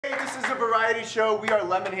this is a variety show. We are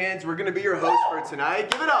Lemon Hands. We're gonna be your hosts for tonight.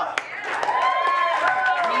 Give it up.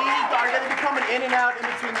 We are gonna be coming in and out in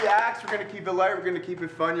between the acts. We're gonna keep it light. We're gonna keep it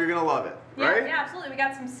fun. You're gonna love it, right? Yeah, absolutely. We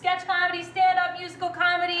got some sketch comedy, stand-up, musical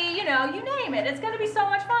comedy. You know, you name it. It's gonna be so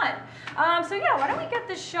much fun. So yeah, why don't we get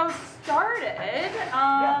this show started?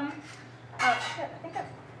 Oh shit, I think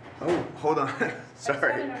Oh, hold on. I just got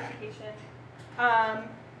Sorry. a notification.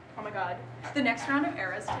 Oh my god. The next round of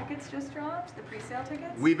Eras tickets just dropped. The pre-sale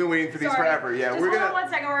tickets. We've been waiting for these forever. Yeah, just we're hold gonna. on 1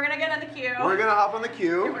 second. We're gonna get on the queue. We're gonna hop on the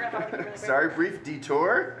queue. Okay, we're gonna hop on the queue really quick. Sorry, brief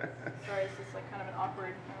detour. Sorry, it's just like kind of an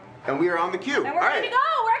awkward. And we are on the queue. And we're ready to go.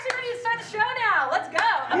 We're actually ready to start the show now. Let's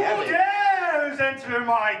go. Yeah. Yes, enter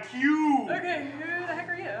my queue. Okay, who the heck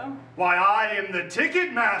are you? Why, I am the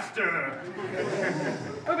ticket master.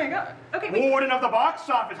 Oh my god. Okay, wait. Warden of the box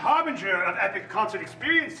office, harbinger of epic concert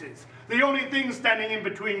experiences. The only thing standing in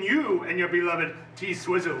between you and your beloved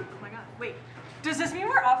T-Swizzle. Oh my god. Wait. Does this mean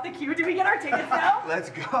we're off the queue? Do we get our tickets now? Let's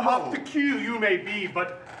go. Off the queue you may be,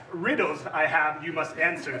 but riddles I have you must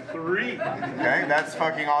answer 3. Okay, that's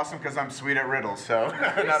fucking awesome because I'm sweet at riddles, so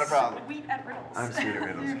not a problem. Sweet at riddles. I'm sweet at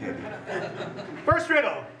riddles, kid. First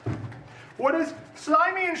riddle. What is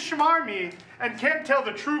slimy and schmarmy and can't tell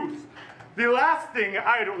the truth? The last thing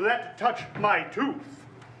I'd let touch my tooth.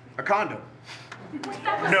 A condom.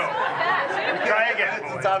 That was No. so fast. Try again,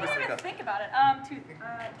 It's boy. obviously I didn't even not. think about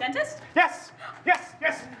it. Dentist? Yes, yes,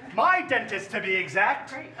 yes. My dentist, to be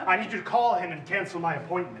exact. Great, okay. I need you to call him and cancel my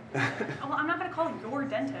appointment. Oh, well, I'm not gonna call your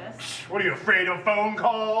dentist. What are you afraid of, phone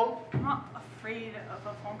call? I'm not afraid of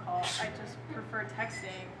a phone call. I just prefer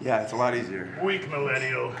texting. Yeah, it's a lot easier. Weak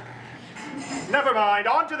millennial. Never mind,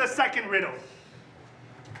 on to the second riddle.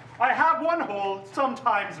 I have one hole,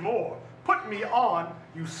 sometimes more. Put me on,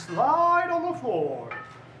 you slide on the floor.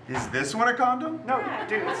 Is this one a condom? No,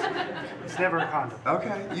 dude, it's never a condom.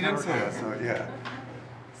 Okay, you didn't say that, so yeah.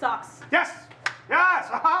 Socks. Yes, yes,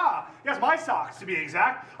 aha! Yes, my socks, to be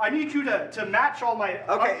exact. I need you to match all my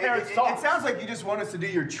Okay, unpaired it socks. sounds like you just want us to do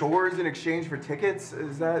your chores in exchange for tickets.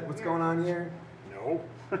 Is that what's going on here? No.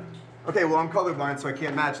 Okay, well, I'm colorblind, so I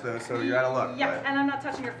can't match those, so you're out of luck. Yeah, but- and I'm not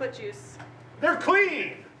touching your foot juice. They're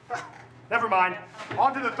clean! Never mind.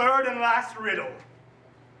 On to the third and last riddle.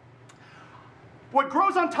 What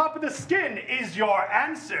grows on top of the skin is your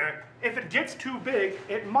answer. If it gets too big,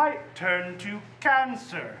 it might turn to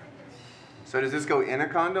cancer. So does this go in a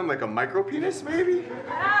condom, like a micro penis, maybe?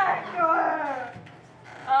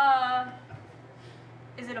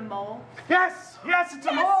 Is it a mole? Yes, yes, it's a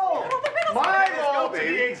Yes! mole. Oh, the riddle's My okay. mole, Let's go, to be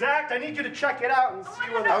baby. exact. I need you to check it out and see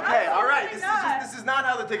my what God. Okay, all right. Absolutely This is not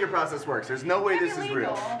how the ticket process works. There's no way this is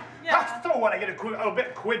real. Yeah. So what? I get a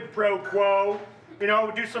bit quid pro quo. You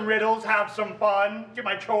know, do some riddles, have some fun, get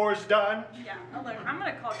my chores done. Yeah. Oh, look, I'm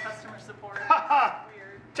gonna call customer support. Haha.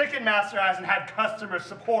 Weird. Ticketmaster hasn't had customer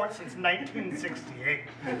support since 1968.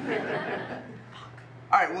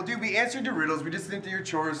 All right, well, dude, we answered your riddles. We just didn't do your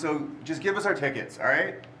chores, so just give us our tickets, all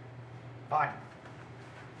right? Fine.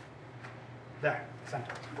 There,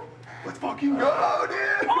 center. Let's fucking go,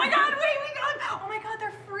 dude! Oh my god, wait, we got. Oh my god,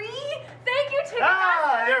 they're free? Thank you, Ticketmaster.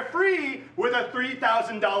 Ah, they're free with a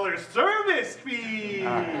 $3,000 service fee.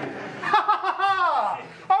 Ha ha ha!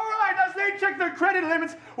 All right, as they check their credit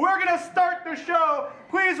limits, we're gonna start the show.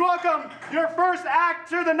 Please welcome your first act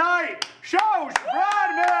to the night, Shosh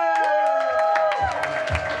Bradman!